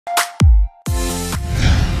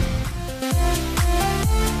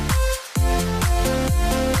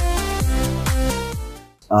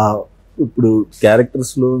ఇప్పుడు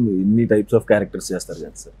క్యారెక్టర్స్లో ఎన్ని types of characters చేస్తారు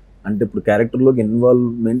కదా సార్? అంటే ఇప్పుడు క్యారెక్టర్లోకి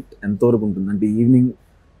ఇన్వాల్వ్మెంట్ ఎంతవరకు ఉంటుంది? అంటే ఈవినింగ్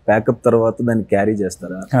ప్యాకప్ తర్వాత దాన్ని క్యారీ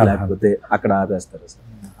చేస్తారా, లేకపోతే అక్కడ ఆపేస్తారా సార్?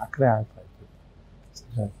 అక్కడే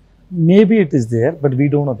ఆపేస్తారా? Maybe it is there, but we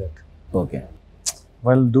don't know that. Okay.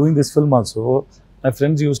 While doing this film also, my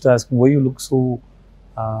friends used to ask me, why you look so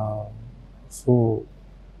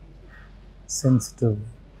sensitive,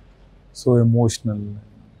 so emotional.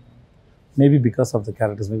 Maybe because of the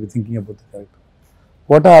characters, maybe thinking about the character.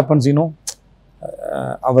 What happens,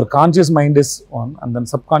 our conscious mind is on, and then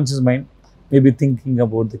subconscious mind maybe thinking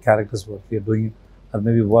about the characters, what we are doing, or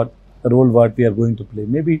maybe what the role what we are going to play.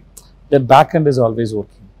 Maybe that back end is always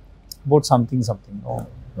working about something. Oh.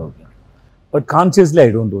 Okay. But consciously,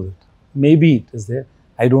 I don't do that. Maybe it is there.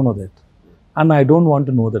 I don't know that, and I don't want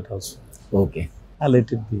to know that also. Okay. I let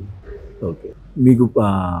it be. Okay. మీకు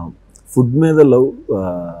food మీద love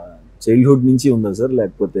childhood నుంచి ఉందా sir,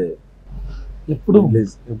 లేకపోతే ఎప్పుడు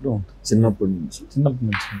చిన్నప్పటి నుంచి?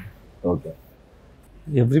 Okay.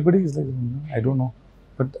 Everybody is like, I don't know,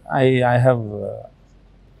 but I have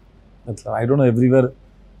I don't know, everywhere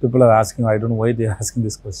people are asking, I don't know why they are asking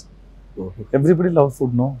this question. Okay. Everybody loves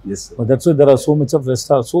food, no? Yes, sir. But that's why there are so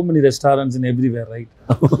many restaurants in everywhere, right?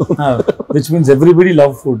 Which means everybody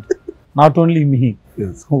loves food, not only me.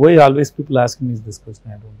 Yes. Why always people asking me this question?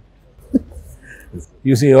 I don't know. Yes.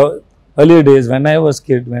 You see, earlier days when I was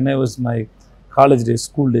kid, when I was my college days,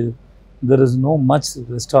 school days, there is no much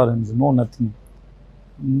restaurants, no nothing.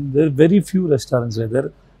 There are very few restaurants where there,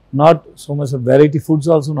 not so much of variety. Foods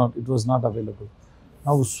also not, it was not available.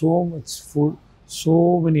 Now so much food, so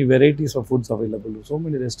many varieties of foods available, so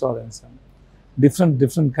many restaurants, and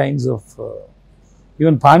different kinds of,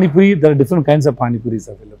 even Pani Puri, there are different kinds of Pani Puris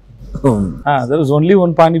available. There was only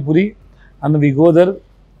one Pani Puri, and we go there,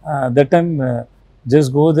 that time just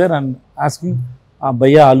go there and asking,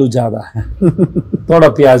 Bhaiya aloo jada hai, thoda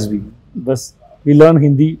pyaz bhi. Bas, we learn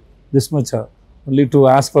Hindi this much, only to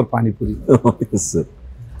ask for Pani Puri. Yes, sir.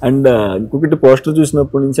 And ఇంకొకటి poster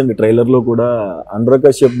చూసినప్పటి నుంచి అండి, ట్రైలర్లో కూడా అనురాగ్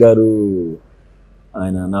కశ్యప్ గారు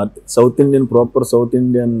ఆయన south Indian, proper south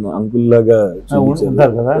Indian uncle లాగా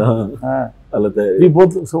ఉంటారు కదా. We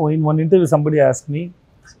both, so in one interview somebody asked me,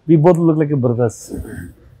 we both look like brothers.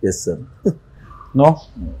 Yes, sir. No?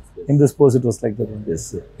 In this pose it was like that. Yes,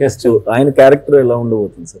 sir. Yes, so ఆయన character ఎలా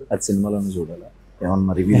ఉండబోతుంది sir? అది సినిమాలోనే చూడాలా,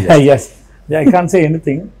 ఏమన్నా reveal? Yes. I can't say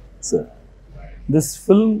anything. Sir, this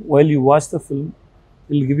film, while you watch the film,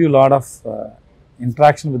 it will give you a lot of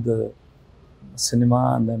interaction with the cinema,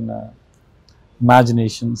 and then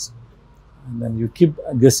imaginations, and then you keep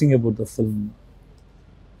guessing about the film.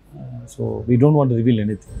 So we don't want to reveal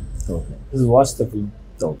anything. okay. Just watch the film.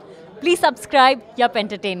 Okay. Please subscribe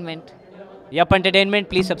Yupentertainment. Yupentertainment,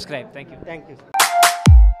 please subscribe. Thank you. Thank you.